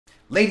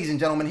Ladies and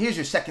gentlemen, here's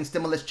your second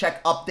stimulus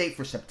check update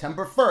for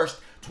September 1st,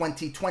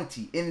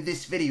 2020. In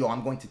this video,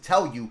 I'm going to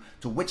tell you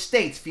to which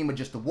states FEMA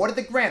just awarded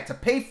the grant to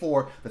pay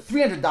for the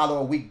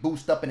 $300 a week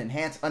boost up and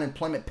enhanced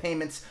unemployment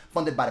payments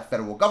funded by the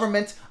federal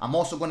government. I'm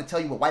also going to tell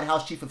you what White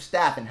House Chief of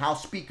Staff and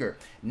House Speaker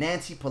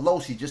Nancy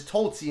Pelosi just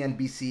told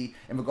CNBC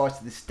in regards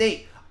to the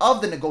state of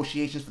the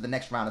negotiations for the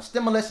next round of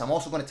stimulus. I'm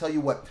also going to tell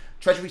you what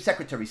Treasury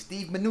Secretary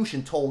Steve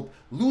Mnuchin told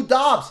Lou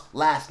Dobbs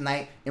last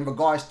night in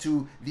regards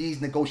to these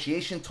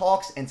negotiation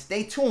talks. And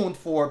stay tuned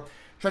for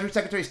Treasury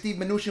Secretary Steve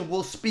Mnuchin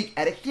will speak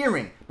at a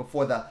hearing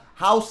before the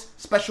House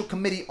Special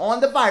Committee on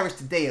the Virus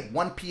today at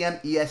 1 p.m.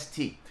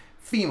 EST.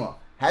 FEMA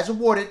has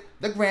awarded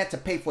the grant to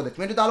pay for the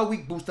 $300 a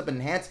week boost up and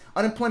enhanced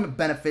unemployment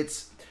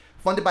benefits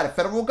funded by the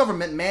federal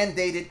government,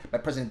 mandated by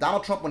President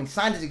Donald Trump when he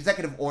signed his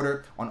executive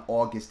order on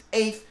August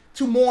 8th.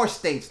 To more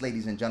states,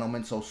 ladies and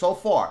gentlemen. So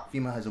far,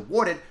 FEMA has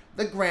awarded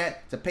the grant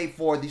to pay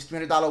for these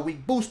 $300 a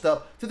week boost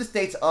up to the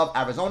states of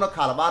Arizona,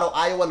 Colorado,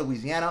 Iowa,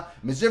 Louisiana,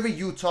 Missouri,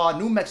 Utah,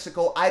 New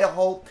Mexico,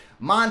 Idaho,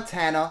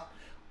 Montana,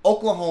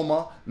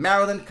 Oklahoma,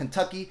 Maryland,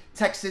 Kentucky,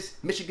 Texas,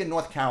 Michigan,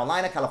 North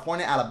Carolina,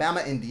 California,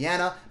 Alabama,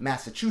 Indiana,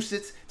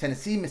 Massachusetts,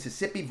 Tennessee,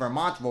 Mississippi,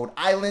 Vermont, Rhode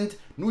Island,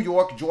 New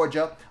York,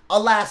 Georgia,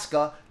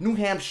 Alaska, New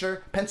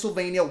Hampshire,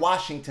 Pennsylvania,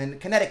 Washington,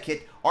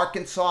 Connecticut,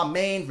 Arkansas,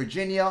 Maine,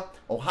 Virginia,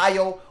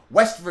 Ohio,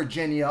 West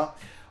Virginia,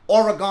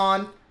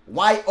 Oregon,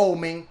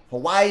 Wyoming,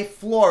 Hawaii,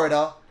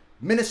 Florida,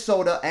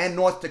 Minnesota, and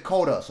North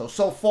Dakota.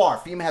 So far,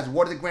 FEMA has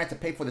awarded the grant to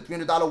pay for the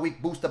 $300 a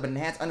week boost up and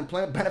enhanced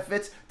unemployment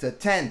benefits to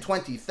 10,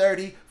 20,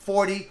 30,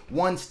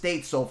 41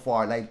 states so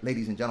far,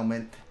 ladies and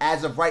gentlemen.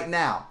 As of right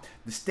now,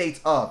 the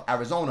states of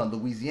Arizona,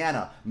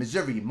 Louisiana,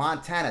 Missouri,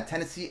 Montana,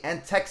 Tennessee,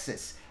 and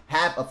Texas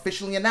have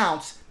officially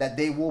announced that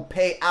they will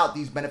pay out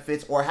these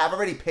benefits or have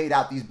already paid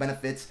out these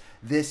benefits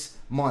this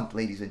month,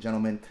 ladies and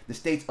gentlemen. The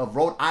states of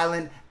Rhode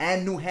Island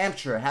and New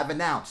Hampshire have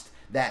announced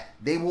that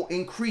they will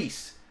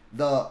increase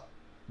the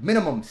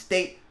minimum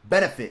state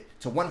benefit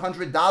to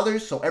 $100,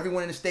 so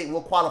everyone in the state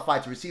will qualify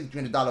to receive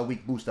the $300 a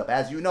week boost up.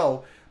 As you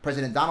know,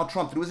 President Donald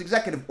Trump, through his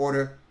executive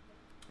order,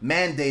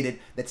 mandated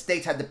that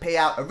states had to pay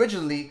out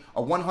originally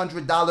a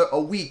 $100 a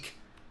week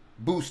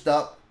boost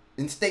up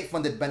in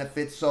state-funded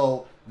benefits,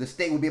 so the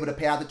state will be able to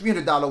pay out the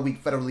 $300 a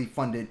week federally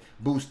funded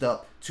boost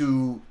up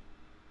to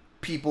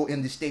people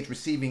in the states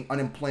receiving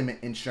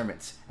unemployment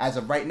insurance. As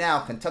of right now,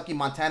 Kentucky,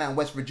 Montana, and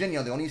West Virginia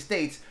are the only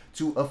states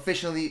to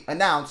officially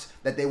announce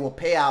that they will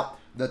pay out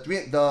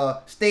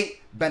the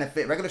state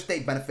benefit, regular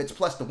state benefits,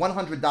 plus the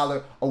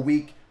 $100 a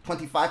week,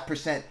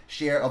 25%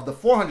 share of the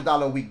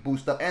 $400 a week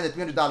boost up and the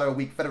 $300 a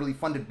week federally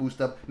funded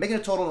boost up, making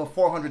a total of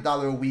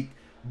 $400 a week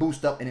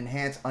boost up and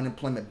enhanced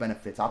unemployment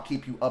benefits. I'll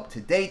keep you up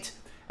to date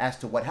as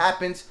to what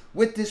happens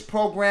with this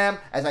program.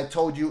 As I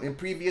told you in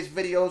previous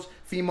videos,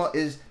 FEMA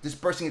is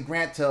dispersing a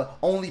grant to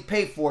only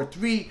pay for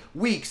 3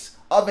 weeks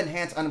of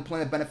enhanced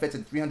unemployment benefits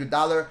at the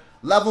 $300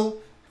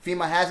 level.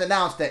 FEMA has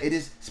announced that it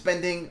is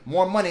spending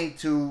more money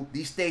to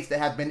these states that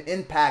have been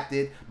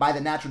impacted by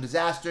the natural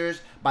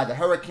disasters, by the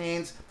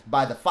hurricanes,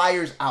 by the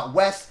fires out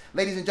west.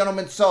 Ladies and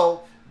gentlemen,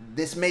 so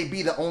this may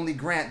be the only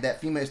grant that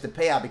FEMA is to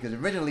pay out, because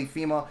originally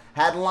FEMA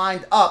had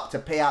lined up to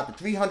pay out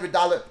the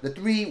 $300, the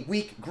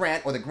 3-week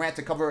grant, or the grant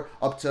to cover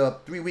up to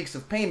 3 weeks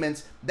of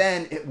payments.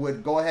 Then it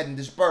would go ahead and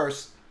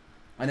disperse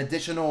an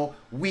additional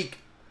week,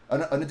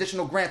 an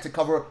additional grant to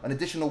cover an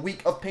additional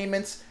week of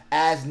payments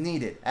as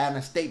needed on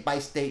a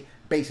state-by-state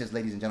basis,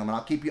 ladies and gentlemen.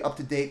 I'll keep you up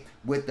to date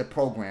with the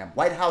program.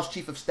 White House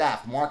Chief of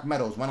Staff Mark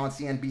Meadows went on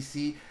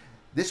CNBC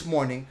this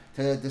morning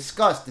to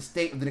discuss the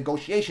state of the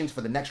negotiations for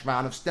the next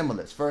round of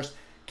stimulus. First,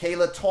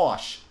 Kayla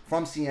Tosh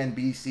from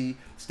CNBC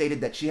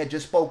stated that she had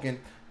just spoken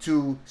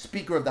to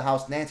Speaker of the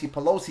House Nancy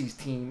Pelosi's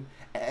team,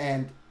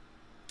 and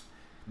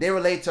they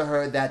relayed to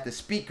her that the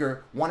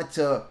Speaker wanted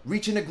to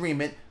reach an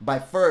agreement by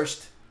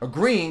first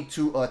agreeing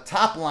to a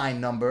top line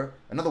number,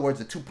 in other words,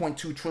 the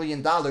 $2.2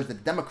 trillion that the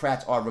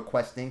Democrats are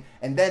requesting,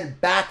 and then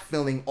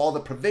backfilling all the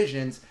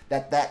provisions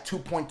that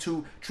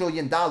 $2.2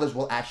 trillion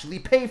will actually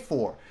pay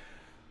for.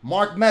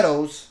 Mark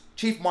Meadows,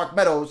 Chief Mark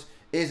Meadows,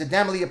 is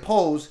adamantly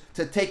opposed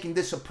to taking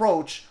this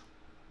approach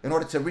in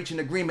order to reach an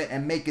agreement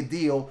and make a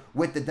deal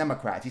with the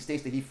Democrats. He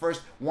states that he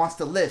first wants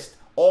to list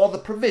all the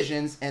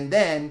provisions and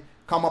then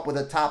come up with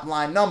a top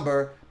line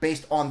number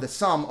based on the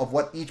sum of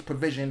what each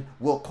provision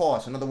will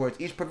cost. In other words,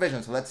 each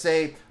provision, so let's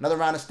say another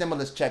round of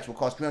stimulus checks will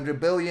cost $300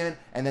 billion,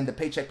 and then the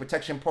Paycheck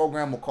Protection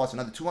Program will cost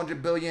another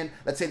 $200 billion.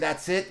 Let's say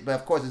that's it, but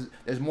of course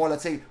there's more.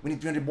 Let's say we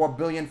need $300 more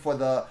billion for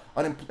the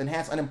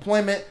enhanced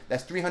unemployment.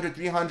 That's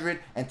 300,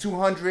 and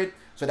 200.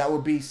 So that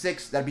would be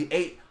that'd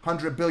be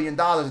 $800 billion,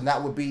 and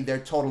that would be their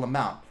total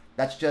amount.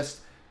 That's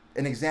just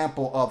an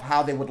example of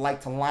how they would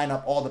like to line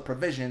up all the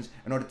provisions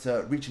in order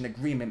to reach an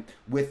agreement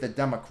with the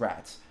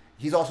Democrats.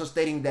 He's also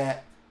stating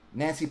that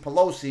Nancy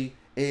Pelosi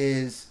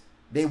is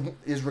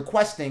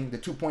requesting the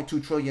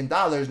 $2.2 trillion.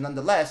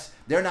 Nonetheless,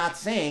 they're not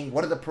saying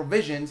what are the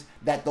provisions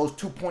that those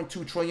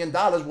 $2.2 trillion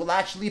will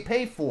actually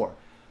pay for.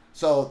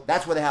 So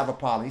that's where they have a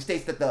problem. He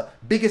states that the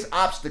biggest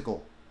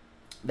obstacle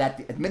that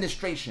the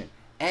administration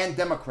and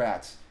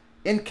Democrats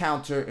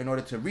encounter in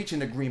order to reach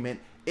an agreement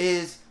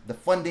is the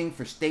funding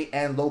for state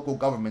and local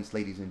governments,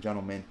 ladies and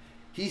gentlemen.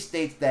 He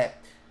states that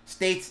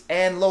state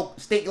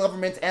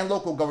governments and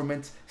local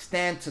governments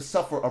stand to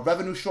suffer a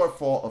revenue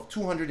shortfall of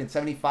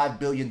 $275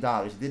 billion.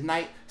 He did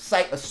not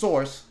cite a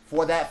source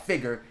for that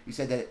figure. He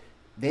said that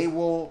they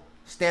will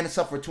stand to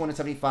suffer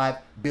 $275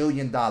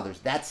 billion.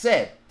 That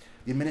said,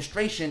 the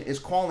administration is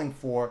calling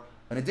for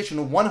an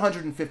additional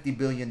 $150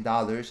 billion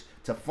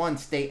to fund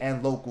state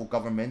and local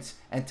governments.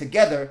 And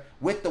together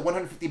with the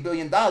 $150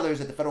 billion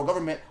that the federal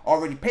government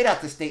already paid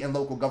out to state and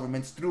local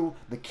governments through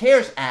the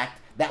CARES Act,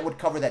 that would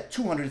cover that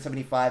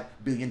 $275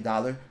 billion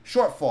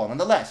shortfall.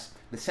 Nonetheless,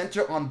 the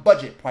Center on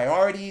Budget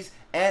Priorities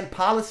and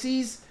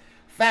Policies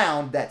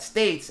found that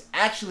states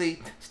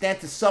actually stand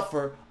to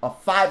suffer a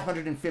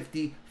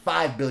 $555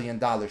 billion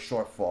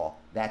shortfall.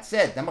 That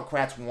said,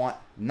 Democrats want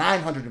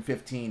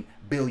 $915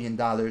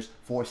 billion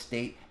for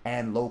state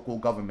and local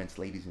governments,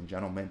 ladies and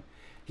gentlemen.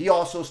 He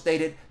also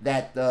stated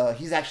that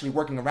he's actually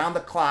working around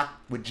the clock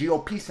with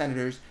GOP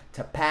senators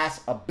to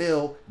pass a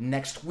bill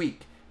next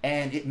week.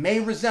 And it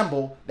may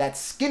resemble that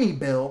skinny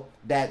bill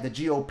that the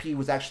GOP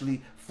was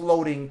actually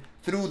floating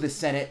through the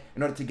Senate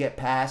in order to get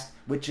passed,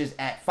 which is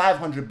at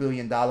 $500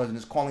 billion and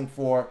is calling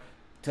for,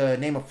 to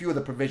name a few of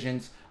the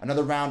provisions,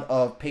 another round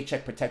of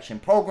Paycheck Protection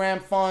Program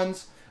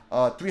funds,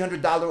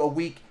 $300 a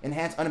week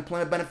enhanced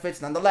unemployment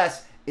benefits.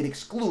 Nonetheless, it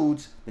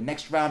excludes the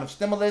next round of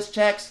stimulus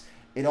checks.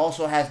 It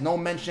also has no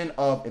mention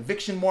of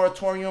eviction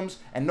moratoriums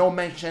and no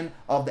mention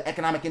of the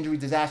Economic Injury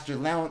Disaster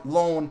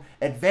Loan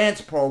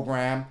Advance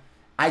Program.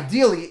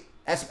 Ideally,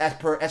 as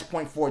per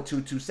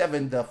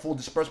S.4227, the full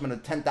disbursement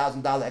of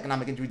 $10,000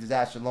 Economic Injury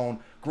Disaster Loan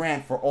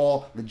grant for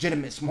all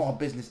legitimate small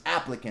business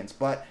applicants.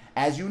 But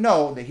as you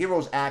know, the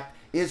HEROES Act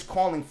is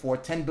calling for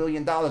 $10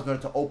 billion in order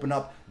to open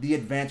up the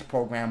advance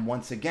program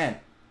once again.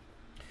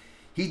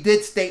 He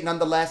did state,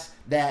 nonetheless,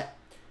 that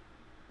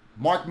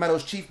Mark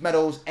Meadows, Chief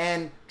Meadows,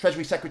 and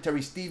Treasury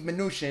Secretary Steve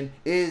Mnuchin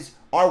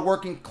are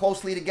working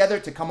closely together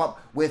to come up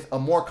with a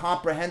more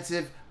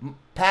comprehensive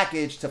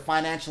package to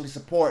financially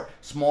support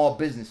small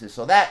businesses.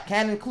 So that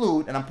can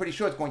include, and I'm pretty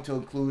sure it's going to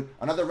include,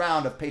 another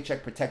round of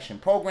Paycheck Protection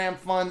Program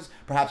funds,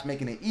 perhaps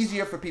making it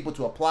easier for people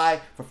to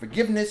apply for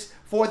forgiveness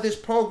for this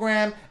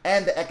program,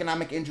 and the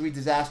Economic Injury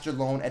Disaster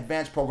Loan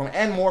Advance Program,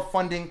 and more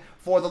funding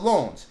for the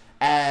loans.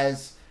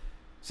 As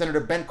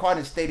Senator Ben Cardin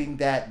is stating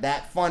that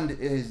that fund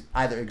is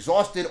either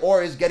exhausted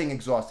or is getting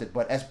exhausted.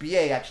 But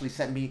SBA actually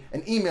sent me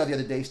an email the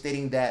other day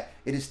stating that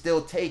it is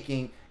still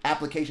taking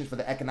applications for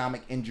the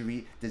Economic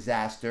Injury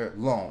Disaster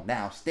Loan.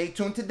 Now, stay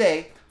tuned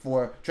today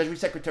for Treasury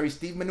Secretary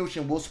Steve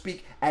Mnuchin will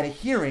speak at a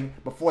hearing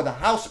before the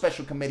House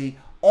Special Committee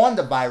on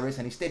the virus.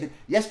 And he stated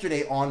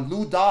yesterday on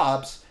Lou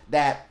Dobbs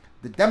that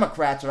the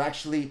Democrats are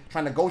actually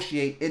trying to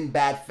negotiate in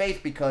bad faith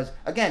because,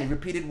 again, he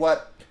repeated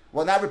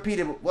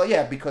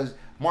because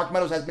Mark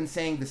Meadows has been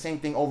saying the same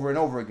thing over and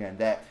over again,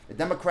 that the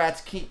Democrats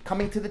keep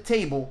coming to the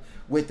table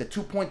with the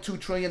 $2.2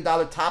 trillion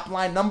top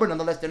line number.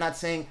 Nonetheless, they're not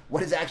saying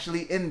what is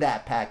actually in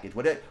that package.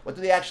 What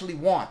do they actually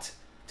want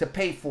to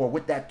pay for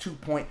with that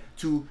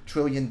 $2.2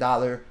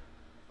 trillion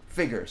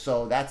figure?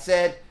 So that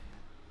said,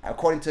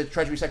 according to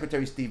Treasury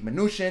Secretary Steve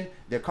Mnuchin,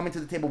 they're coming to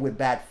the table with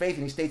bad faith,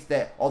 and he states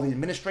that all the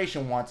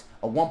administration wants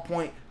a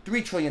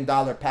 $1.3 trillion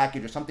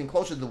package or something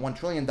closer to the $1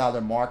 trillion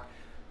mark.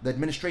 The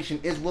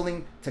administration is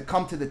willing to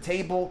come to the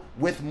table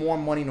with more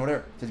money in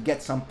order to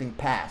get something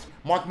passed.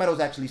 Mark Meadows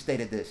actually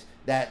stated this,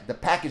 that the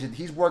package that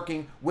he's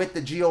working with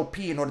the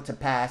GOP in order to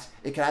pass,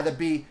 it can either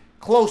be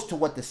close to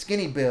what the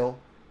skinny bill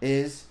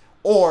is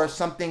or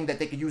something that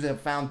they could use as a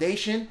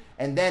foundation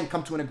and then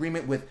come to an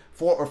agreement with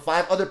 4 or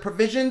 5 other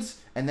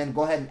provisions and then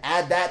go ahead and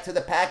add that to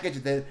the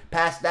package, then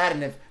pass that,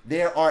 and if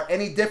there are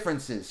any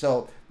differences.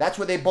 So that's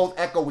where they both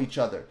echo each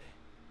other.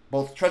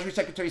 Both Treasury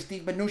Secretary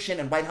Steve Mnuchin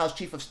and White House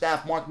Chief of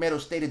Staff Mark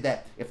Meadows stated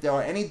that if there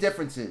are any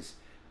differences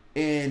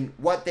in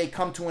what they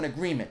come to an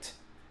agreement,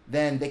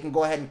 then they can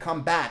go ahead and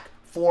come back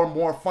for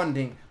more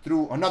funding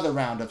through another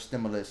round of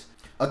stimulus.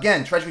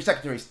 Again, Treasury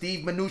Secretary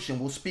Steve Mnuchin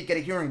will speak at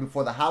a hearing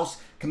before the House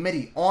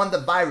Committee on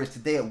the Virus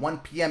today at 1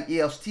 p.m.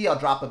 EST. I'll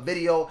drop a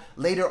video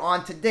later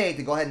on today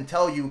to go ahead and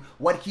tell you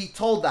what he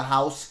told the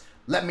House.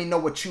 Let me know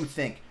what you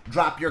think.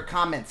 Drop your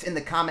comments in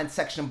the comment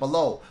section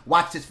below.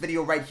 Watch this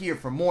video right here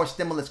for more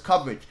stimulus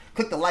coverage.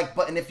 Click the like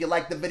button if you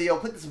like the video.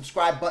 Click the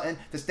subscribe button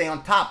to stay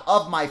on top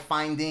of my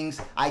findings.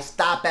 I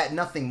stop at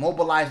nothing.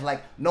 Mobilize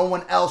like no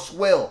one else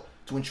will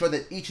to ensure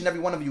that each and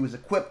every one of you is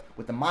equipped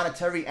with the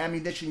monetary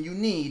ammunition you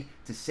need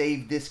to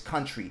save this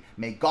country.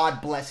 May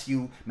God bless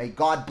you. May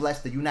God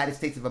bless the United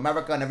States of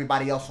America and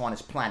everybody else on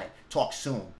this planet. Talk soon.